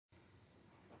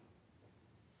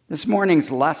This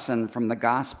morning's lesson from the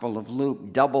Gospel of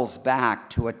Luke doubles back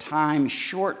to a time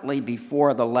shortly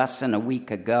before the lesson a week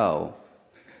ago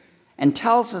and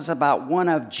tells us about one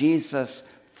of Jesus'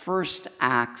 first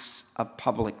acts of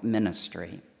public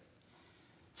ministry.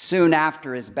 Soon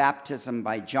after his baptism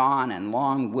by John and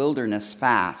long wilderness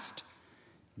fast,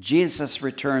 Jesus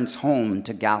returns home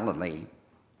to Galilee.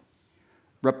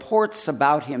 Reports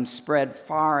about him spread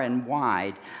far and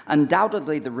wide,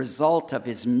 undoubtedly the result of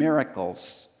his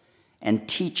miracles and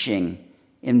teaching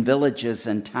in villages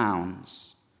and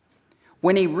towns.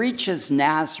 When he reaches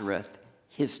Nazareth,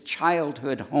 his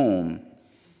childhood home,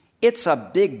 it's a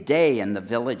big day in the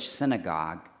village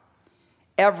synagogue.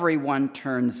 Everyone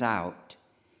turns out,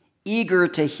 eager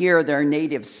to hear their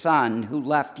native son, who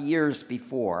left years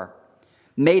before,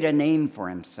 made a name for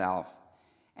himself,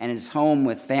 and is home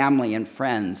with family and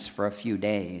friends for a few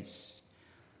days.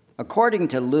 According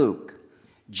to Luke,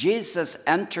 Jesus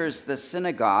enters the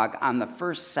synagogue on the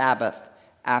first Sabbath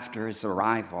after his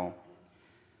arrival.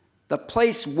 The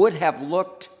place would have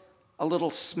looked a little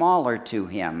smaller to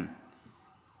him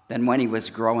than when he was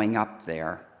growing up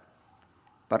there,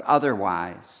 but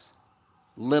otherwise,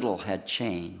 little had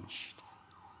changed.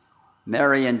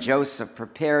 Mary and Joseph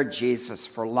prepared Jesus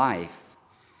for life,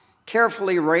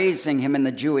 carefully raising him in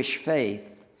the Jewish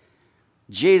faith.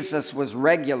 Jesus was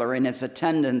regular in his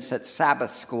attendance at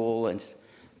Sabbath school, and his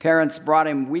parents brought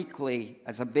him weekly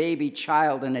as a baby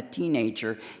child and a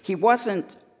teenager. He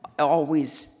wasn't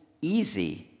always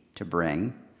easy to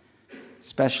bring,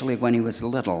 especially when he was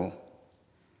little.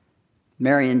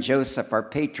 Mary and Joseph are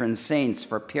patron saints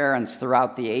for parents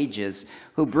throughout the ages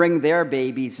who bring their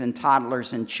babies and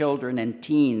toddlers and children and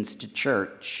teens to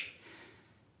church,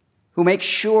 who make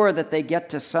sure that they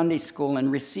get to Sunday school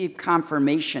and receive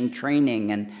confirmation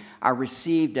training and are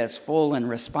received as full and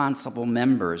responsible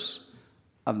members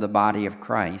of the body of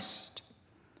Christ.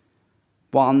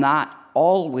 While not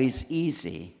always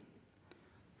easy,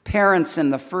 parents in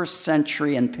the first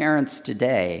century and parents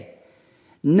today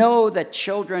know that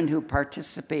children who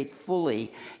participate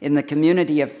fully in the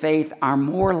community of faith are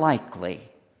more likely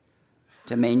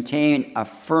to maintain a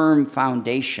firm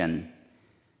foundation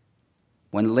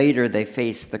when later they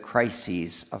face the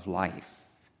crises of life.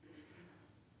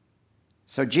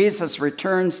 So Jesus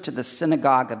returns to the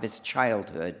synagogue of his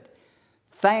childhood,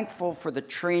 thankful for the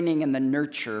training and the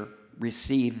nurture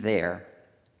received there.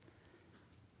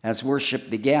 As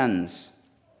worship begins,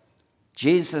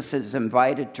 Jesus is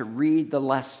invited to read the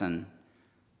lesson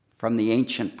from the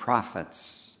ancient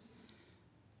prophets.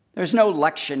 There's no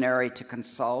lectionary to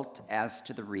consult as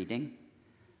to the reading.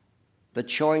 The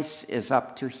choice is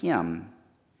up to him.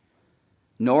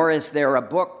 Nor is there a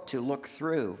book to look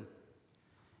through.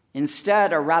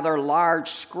 Instead, a rather large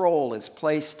scroll is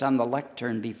placed on the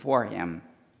lectern before him.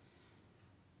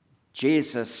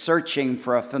 Jesus, searching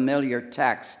for a familiar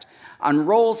text,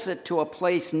 unrolls it to a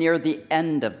place near the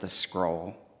end of the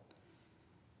scroll.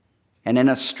 And in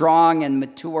a strong and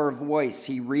mature voice,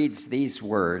 he reads these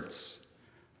words: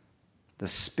 "The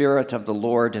Spirit of the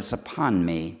Lord is upon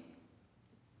me,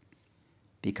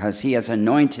 because he has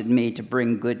anointed me to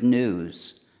bring good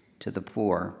news to the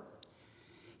poor.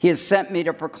 He has sent me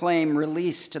to proclaim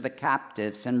release to the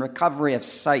captives and recovery of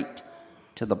sight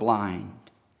to the blind,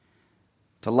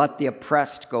 to let the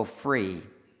oppressed go free,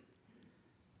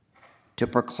 to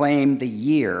proclaim the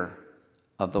year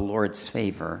of the Lord's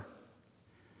favor."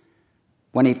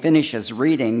 When he finishes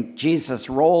reading, Jesus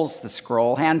rolls the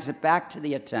scroll, hands it back to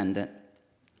the attendant,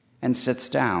 and sits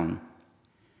down.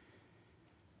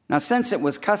 Now, since it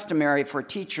was customary for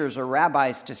teachers or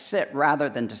rabbis to sit rather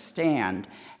than to stand,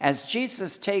 as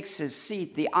Jesus takes his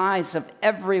seat, the eyes of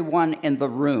everyone in the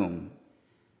room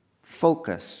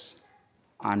focus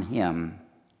on him,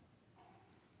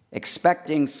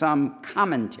 expecting some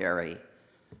commentary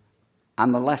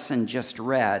on the lesson just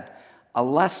read, a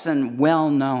lesson well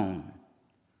known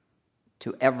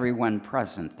to everyone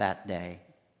present that day.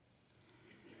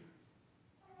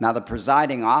 Now, the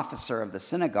presiding officer of the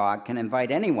synagogue can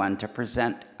invite anyone to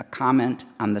present a comment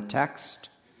on the text.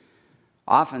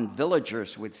 Often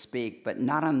villagers would speak, but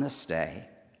not on this day.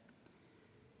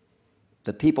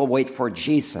 The people wait for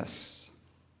Jesus,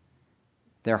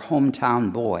 their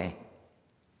hometown boy.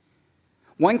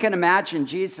 One can imagine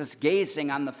Jesus gazing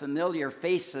on the familiar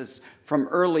faces from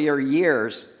earlier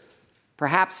years,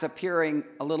 perhaps appearing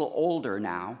a little older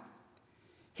now.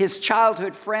 His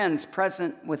childhood friends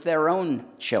present with their own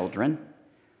children,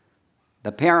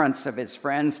 the parents of his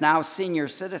friends, now senior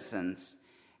citizens,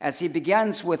 as he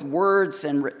begins with words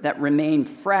that remain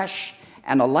fresh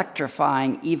and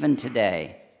electrifying even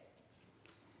today.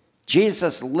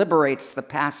 Jesus liberates the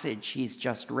passage he's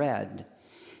just read.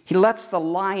 He lets the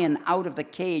lion out of the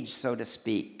cage, so to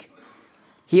speak.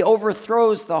 He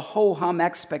overthrows the ho-hum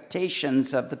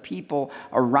expectations of the people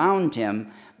around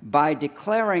him by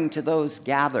declaring to those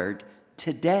gathered,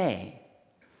 "Today,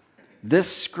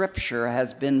 this scripture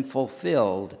has been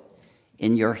fulfilled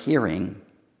in your hearing."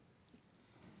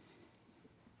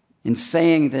 In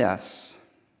saying this,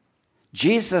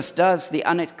 Jesus does the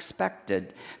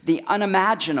unexpected, the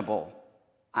unimaginable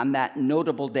on that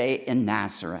notable day in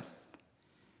Nazareth.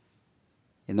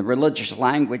 In the religious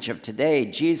language of today,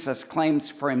 Jesus claims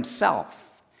for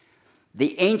himself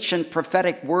the ancient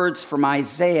prophetic words from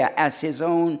Isaiah as his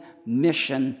own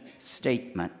mission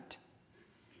statement.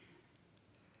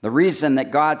 The reason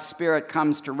that God's Spirit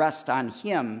comes to rest on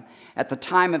him at the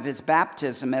time of his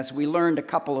baptism, as we learned a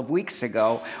couple of weeks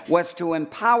ago, was to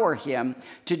empower him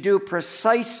to do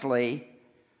precisely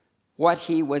what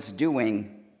he was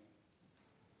doing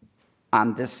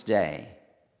on this day,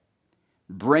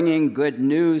 bringing good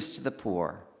news to the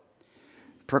poor,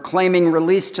 proclaiming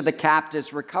release to the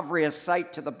captives, recovery of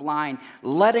sight to the blind,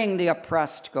 letting the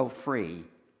oppressed go free,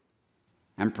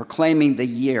 and proclaiming the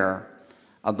year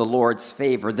of the Lord's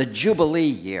favor, the Jubilee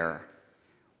year,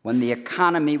 when the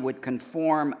economy would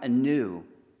conform anew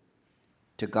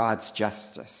to God's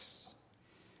justice.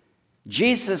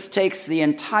 Jesus takes the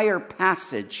entire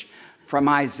passage from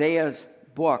Isaiah's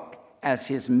book as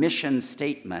his mission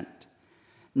statement,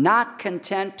 not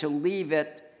content to leave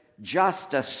it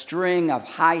just a string of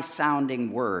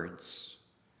high-sounding words.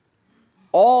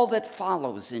 All that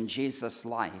follows in Jesus'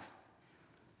 life,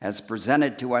 as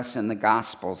presented to us in the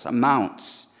Gospels,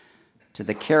 amounts to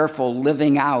the careful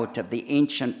living out of the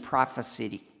ancient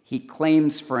prophecy he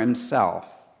claims for himself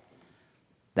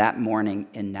that morning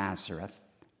in Nazareth.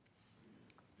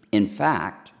 In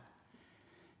fact,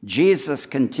 Jesus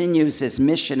continues his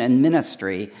mission and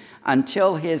ministry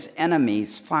until his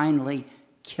enemies finally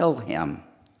kill him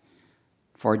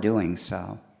for doing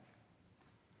so.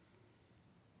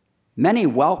 Many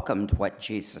welcomed what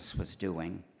Jesus was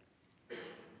doing.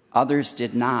 Others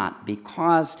did not,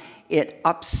 because it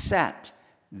upset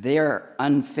their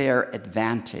unfair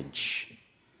advantage.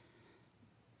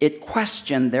 It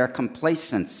questioned their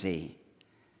complacency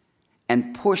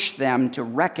and pushed them to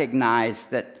recognize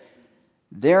that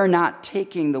they're not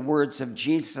taking the words of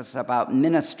Jesus about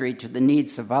ministry to the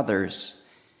needs of others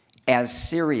as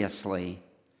seriously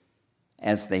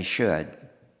as they should.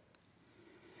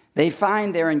 They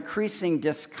find their increasing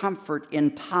discomfort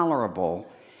intolerable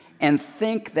and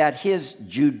think that his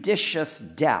judicious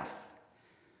death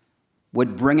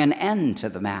would bring an end to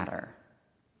the matter.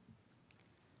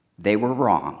 They were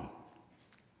wrong.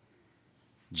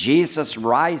 Jesus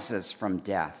rises from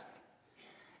death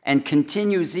and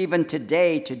continues even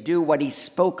today to do what he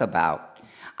spoke about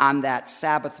on that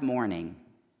Sabbath morning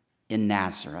in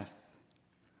Nazareth.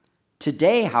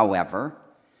 Today, however,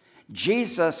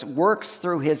 Jesus works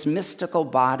through his mystical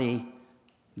body,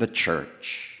 the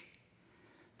church.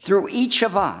 Through each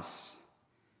of us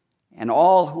and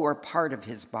all who are part of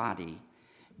his body,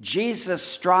 Jesus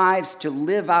strives to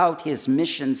live out his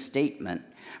mission statement,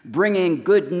 bringing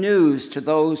good news to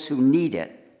those who need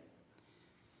it,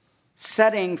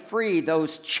 setting free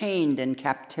those chained in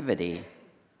captivity,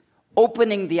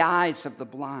 opening the eyes of the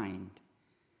blind,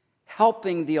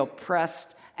 helping the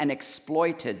oppressed and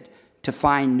exploited to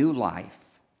find new life,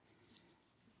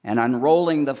 and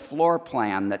unrolling the floor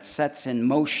plan that sets in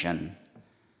motion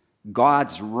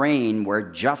God's reign where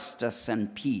justice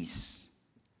and peace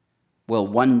will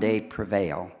one day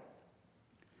prevail.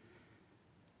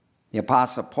 The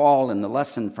Apostle Paul, in the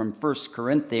lesson from 1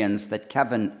 Corinthians that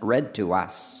Kevin read to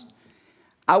us,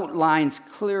 outlines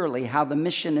clearly how the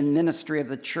mission and ministry of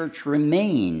the church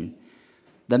remain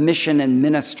the mission and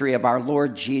ministry of our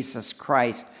Lord Jesus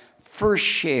Christ, first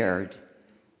shared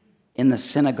in the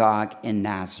synagogue in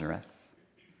Nazareth.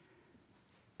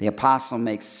 The apostle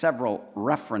makes several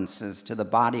references to the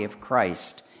body of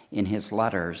Christ in his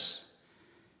letters.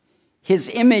 His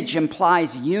image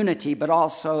implies unity, but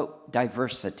also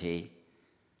diversity.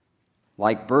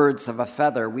 Like birds of a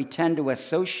feather, we tend to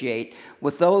associate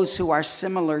with those who are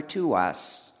similar to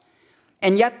us.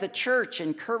 And yet the church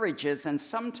encourages and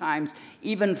sometimes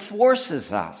even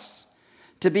forces us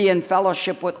to be in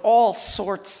fellowship with all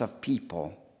sorts of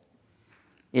people.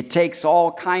 It takes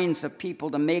all kinds of people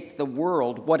to make the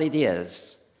world what it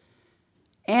is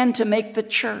and to make the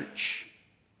church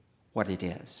what it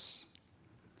is.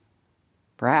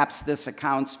 Perhaps this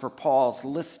accounts for Paul's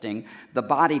listing the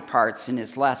body parts in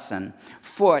his lesson: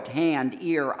 foot, hand,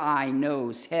 ear, eye,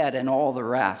 nose, head, and all the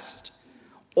rest.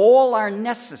 All are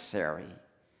necessary.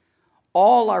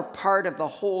 All are part of the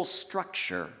whole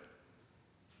structure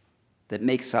that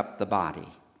makes up the body.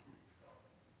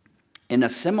 In a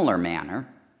similar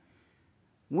manner,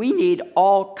 we need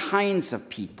all kinds of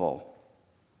people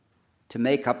to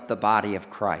make up the body of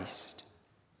Christ,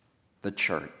 the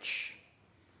church.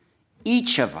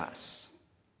 Each of us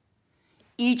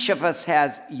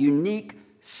has unique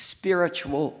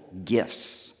spiritual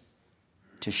gifts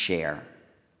to share.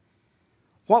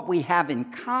 What we have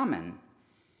in common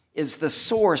is the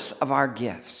source of our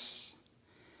gifts.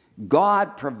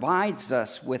 God provides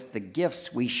us with the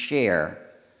gifts we share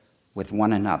with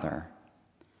one another.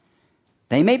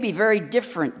 They may be very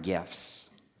different gifts,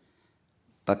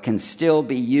 but can still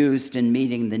be used in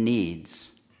meeting the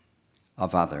needs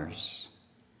of others.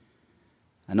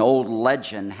 An old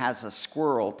legend has a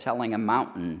squirrel telling a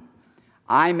mountain,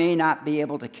 "I may not be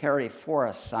able to carry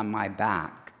forests on my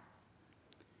back,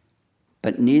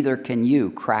 but neither can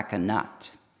you crack a nut."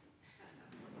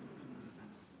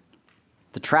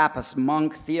 The Trappist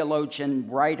monk, theologian,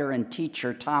 writer, and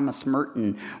teacher Thomas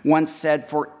Merton once said,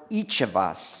 "For each of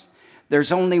us,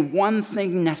 there's only one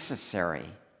thing necessary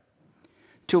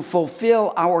to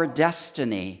fulfill our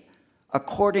destiny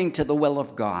according to the will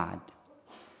of God,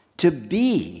 to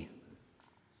be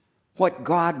what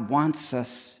God wants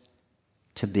us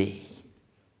to be."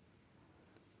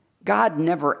 God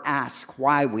never asks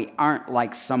why we aren't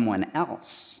like someone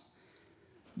else.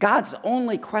 God's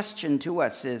only question to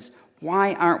us is,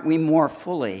 why aren't we more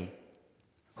fully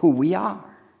who we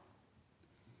are?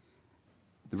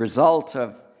 The result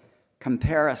of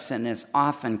comparison is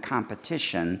often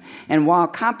competition. And while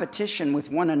competition with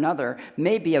one another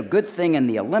may be a good thing in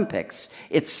the Olympics,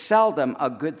 it's seldom a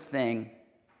good thing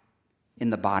in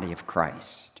the body of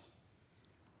Christ.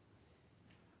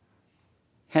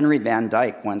 Henry Van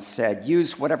Dyke once said,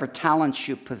 "Use whatever talents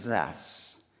you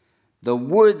possess. The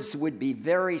woods would be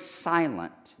very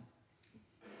silent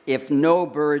if no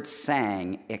birds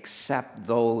sang except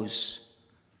those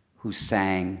who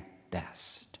sang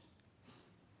best."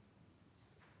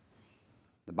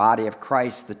 The body of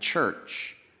Christ, the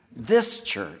church, this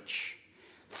church,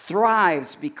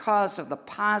 thrives because of the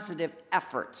positive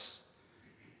efforts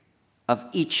of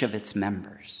each of its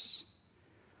members.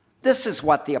 This is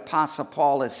what the Apostle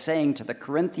Paul is saying to the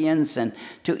Corinthians and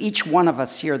to each one of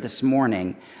us here this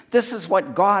morning. This is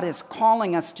what God is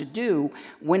calling us to do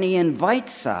when he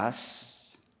invites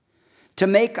us to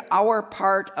make our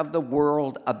part of the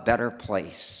world a better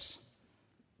place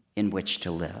in which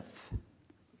to live.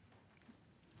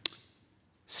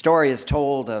 Story is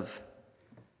told of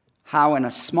how in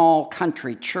a small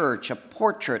country church, a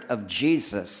portrait of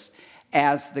Jesus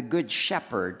as the Good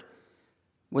Shepherd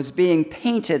was being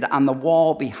painted on the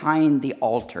wall behind the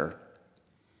altar.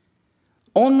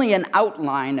 Only an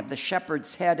outline of the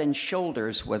shepherd's head and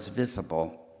shoulders was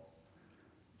visible.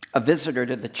 A visitor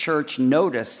to the church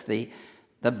noticed the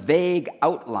vague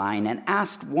outline and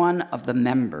asked one of the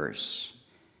members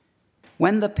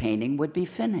when the painting would be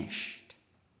finished.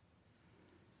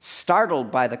 Startled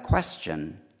by the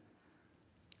question,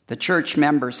 the church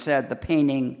member said, "The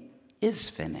painting is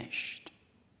finished."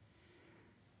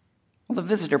 Well, the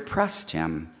visitor pressed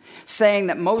him, saying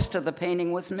that most of the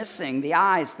painting was missing: the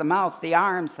eyes, the mouth, the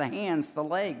arms, the hands, the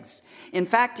legs. In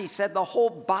fact, he said the whole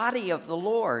body of the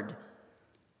Lord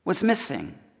was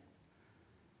missing.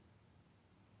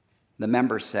 The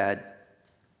member said,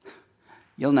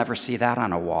 "You'll never see that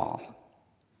on a wall.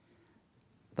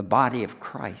 The body of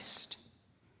Christ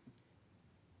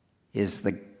is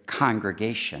the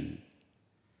congregation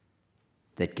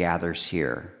that gathers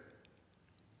here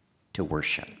to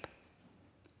worship."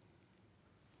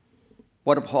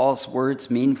 What do Paul's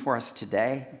words mean for us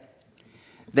today?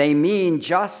 They mean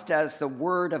just as the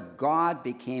Word of God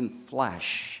became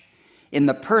flesh in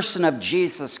the person of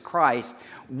Jesus Christ,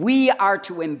 we are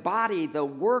to embody the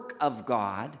work of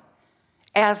God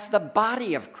as the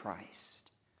body of Christ,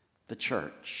 the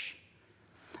church.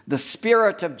 The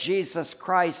Spirit of Jesus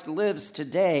Christ lives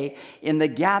today in the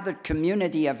gathered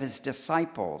community of his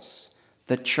disciples,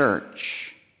 the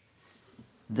church,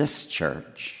 this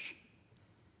church.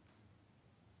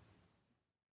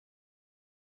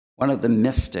 One of the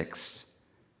mystics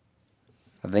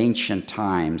of ancient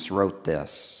times wrote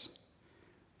this: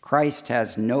 "Christ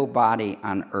has no body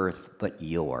on earth but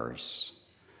yours,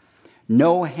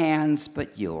 no hands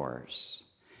but yours,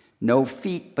 no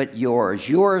feet but yours.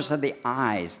 Yours are the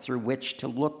eyes through which to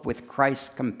look with Christ's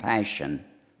compassion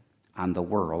on the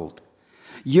world.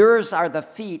 Yours are the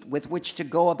feet with which to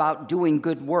go about doing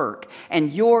good work,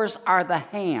 and yours are the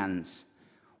hands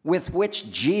with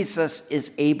which Jesus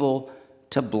is able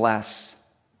to bless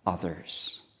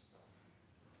others."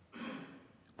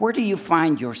 Where do you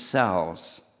find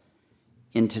yourselves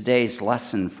in today's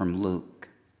lesson from Luke?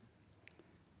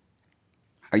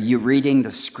 Are you reading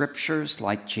the scriptures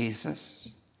like Jesus?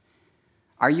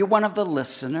 Are you one of the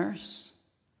listeners?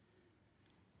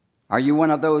 Are you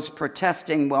one of those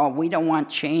protesting, well, we don't want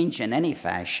change in any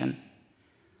fashion?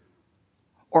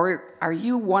 Or are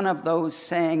you one of those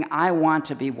saying, I want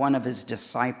to be one of his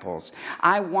disciples.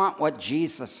 I want what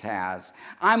Jesus has.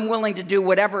 I'm willing to do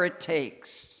whatever it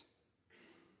takes.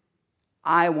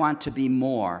 I want to be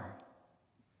more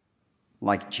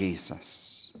like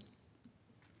Jesus.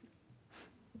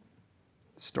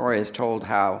 The story is told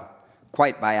how,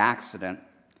 quite by accident,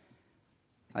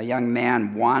 a young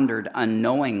man wandered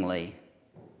unknowingly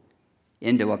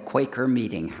into a Quaker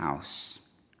meeting house.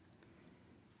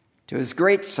 To his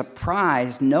great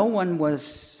surprise, no one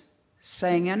was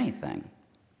saying anything.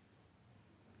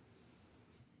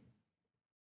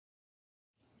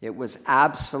 It was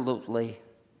absolutely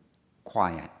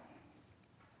quiet.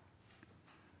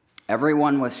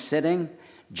 Everyone was sitting,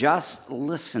 just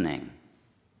listening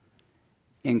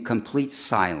in complete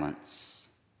silence.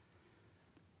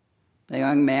 The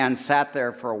young man sat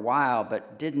there for a while,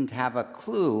 but didn't have a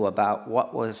clue about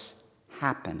what was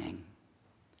happening.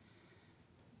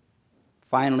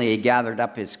 Finally, he gathered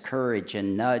up his courage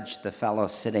and nudged the fellow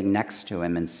sitting next to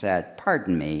him and said,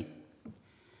 "Pardon me,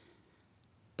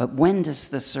 but when does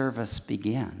the service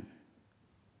begin?"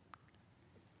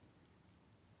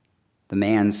 The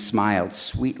man smiled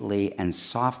sweetly and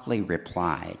softly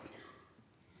replied,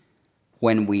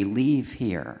 "When we leave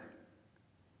here,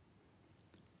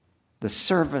 the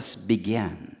service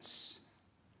begins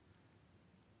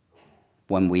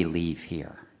when we leave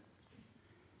here."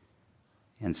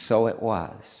 And so it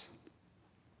was,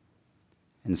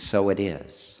 and so it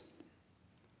is,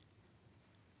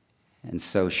 and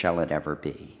so shall it ever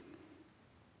be.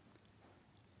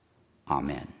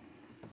 Amen.